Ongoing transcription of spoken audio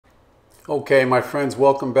Okay, my friends,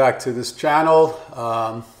 welcome back to this channel.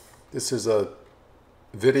 This is a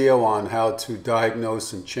video on how to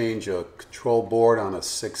diagnose and change a control board on a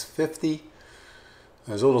 650.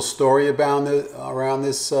 There's a little story about around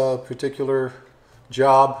this particular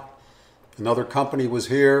job. Another company was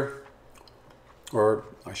here, or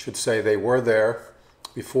I should say they were there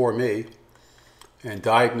before me, and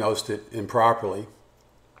diagnosed it improperly.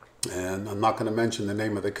 And I'm not going to mention the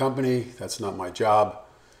name of the company. That's not my job.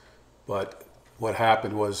 But what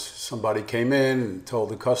happened was somebody came in and told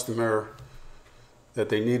the customer that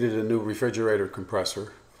they needed a new refrigerator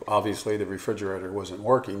compressor. Obviously, the refrigerator wasn't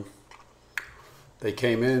working. They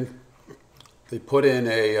came in, they put in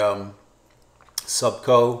a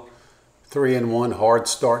Subco 3-in-1 hard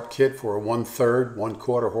start kit for a 1/3,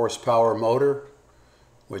 1/4 horsepower motor,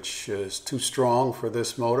 which is too strong for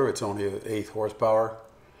this motor. It's only an 1/8 horsepower.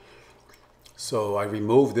 So I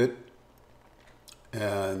removed it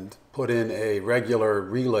and put in a regular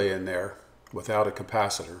relay in there without a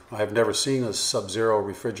capacitor. I have never seen a Sub-Zero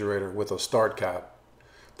refrigerator with a start cap.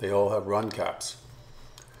 They all have run caps.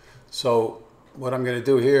 So what I'm going to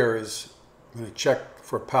do here is I'm going to check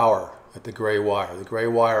for power at the gray wire. The gray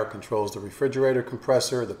wire controls the refrigerator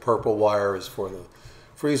compressor. The purple wire is for the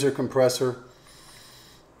freezer compressor.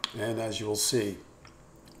 And as you will see,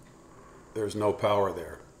 there's no power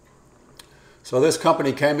there. So this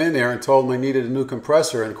company came in there and told them they needed a new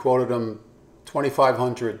compressor and quoted them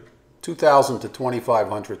 $2,500 to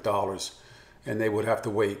 $2,500, and they would have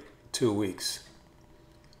to wait 2 weeks.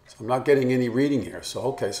 So I'm not getting any reading here. So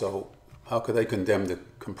okay, so how could they condemn the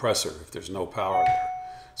compressor if there's no power there?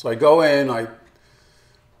 So I go in, I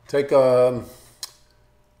take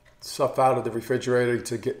stuff out of the refrigerator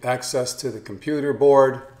to get access to the computer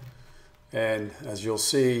board, and as you'll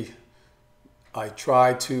see, I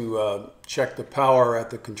try to check the power at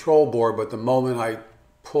the control board, but the moment I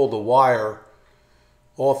pull the wire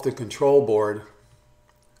off the control board,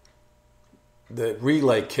 the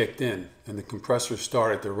relay kicked in and the compressor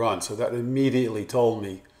started to run. So that immediately told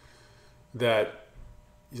me that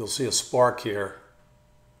you'll see a spark here.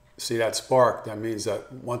 See that spark? That means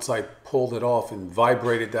that once I pulled it off and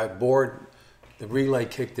vibrated that board, the relay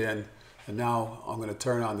kicked in, and now I'm going to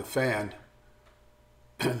turn on the fan.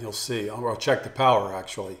 And you'll see, I'll check the power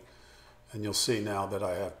actually, and you'll see now that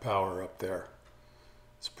I have power up there.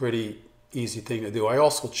 It's a pretty easy thing to do. I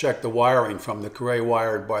also checked the wiring from the gray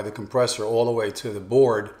wired by the compressor all the way to the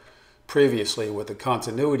board previously with the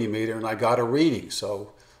continuity meter, and I got a reading.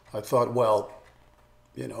 So I thought, well,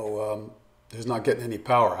 you know, there's not getting any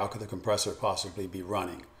power. How could the compressor possibly be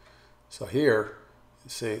running? So here,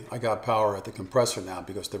 you see, I got power at the compressor now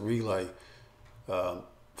because the relay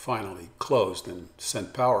finally closed and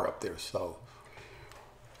sent power up there. So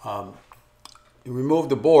you remove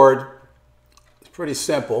the board. It's pretty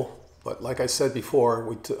simple, but like I said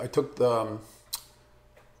before, I took the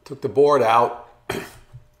board out,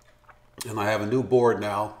 and I have a new board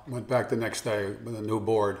now. Went back the next day with a new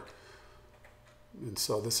board, and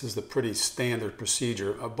so this is the pretty standard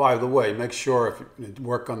procedure. By the way, make sure if you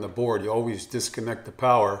work on the board, you always disconnect the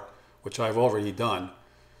power, which I've already done,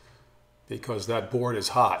 because that board is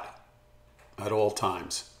hot at all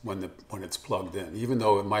times when it's plugged in. Even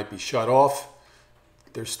though it might be shut off,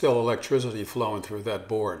 there's still electricity flowing through that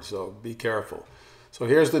board, so be careful. So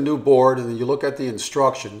here's the new board, and then you look at the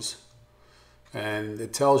instructions, and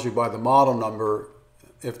it tells you by the model number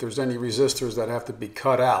if there's any resistors that have to be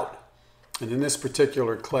cut out. And in this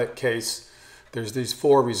particular case, there's these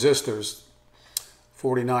 4 resistors,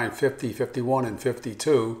 49, 50, 51, and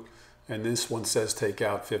 52, and this one says take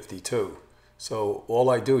out 52. So all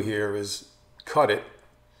I do here is cut it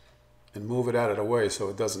and move it out of the way so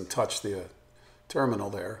it doesn't touch the terminal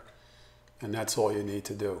there, and that's all you need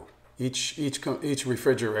to do. Each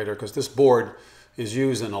refrigerator, because this board is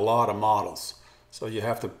used in a lot of models, so you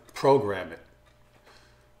have to program it.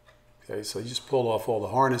 Okay, so you just pull off all the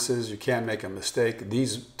harnesses. You can't make a mistake.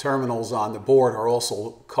 These terminals on the board are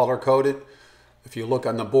also color-coded. If you look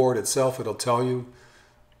on the board itself, it'll tell you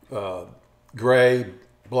gray,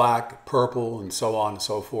 black, purple, and so on and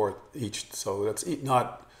so forth. So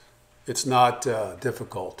it's not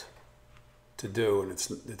difficult to do, and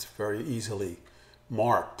it's very easily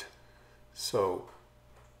marked. So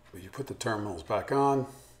you put the terminals back on,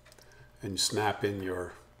 and you snap in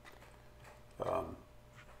your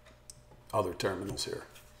other terminals here.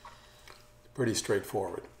 Pretty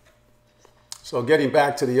straightforward. So getting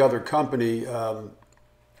back to the other company,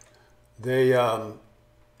 they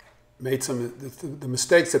made the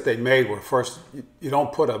mistakes that they made were, first, you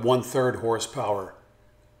don't put a 1/3 horsepower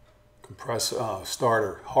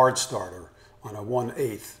hard starter on a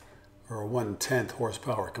 1/8 or a 1/10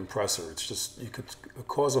 horsepower compressor. It's just, you could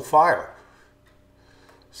cause a fire.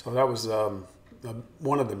 So that was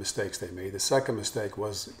one of the mistakes they made. The second mistake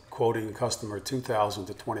was quoting a customer $2,000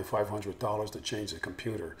 to $2,500 to change the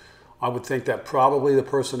computer. I would think that probably the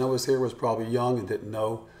person that was here was probably young and didn't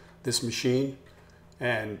know this machine,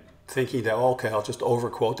 and thinking that, okay, I'll just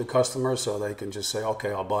overquote the customer so they can just say,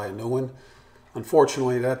 okay, I'll buy a new one.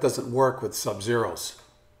 Unfortunately, that doesn't work with Sub-Zeros.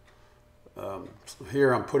 So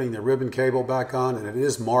here I'm putting the ribbon cable back on, and it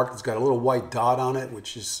is marked. It's got a little white dot on it,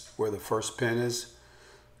 which is where the first pin is.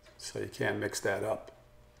 So you can't mix that up.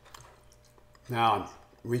 Now I'm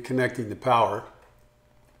reconnecting the power,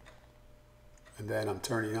 and then I'm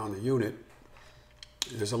turning on the unit.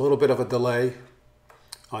 There's a little bit of a delay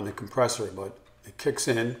on the compressor, but it kicks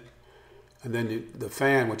in, and then the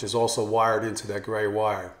fan, which is also wired into that gray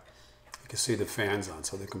wire, you can see the fan's on.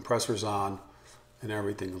 So the compressor's on, and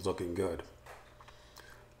everything is looking good.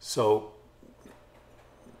 So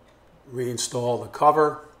reinstall the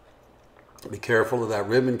cover. Be careful of that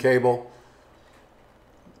ribbon cable.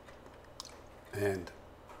 And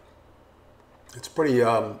it's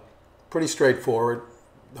pretty straightforward.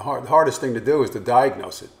 The hardest thing to do is to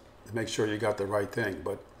diagnose it, to make sure you got the right thing.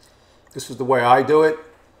 But this is the way I do it.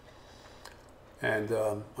 And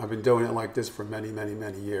I've been doing it like this for many, many,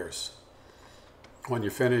 many years. When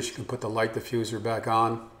you're finished, you can put the light diffuser back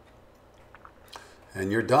on,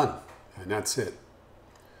 and you're done. And that's it.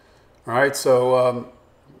 All right, so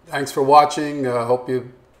thanks for watching. I hope it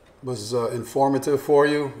was informative for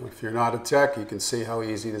you. If you're not a tech, you can see how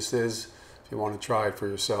easy this is if you want to try it for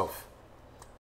yourself.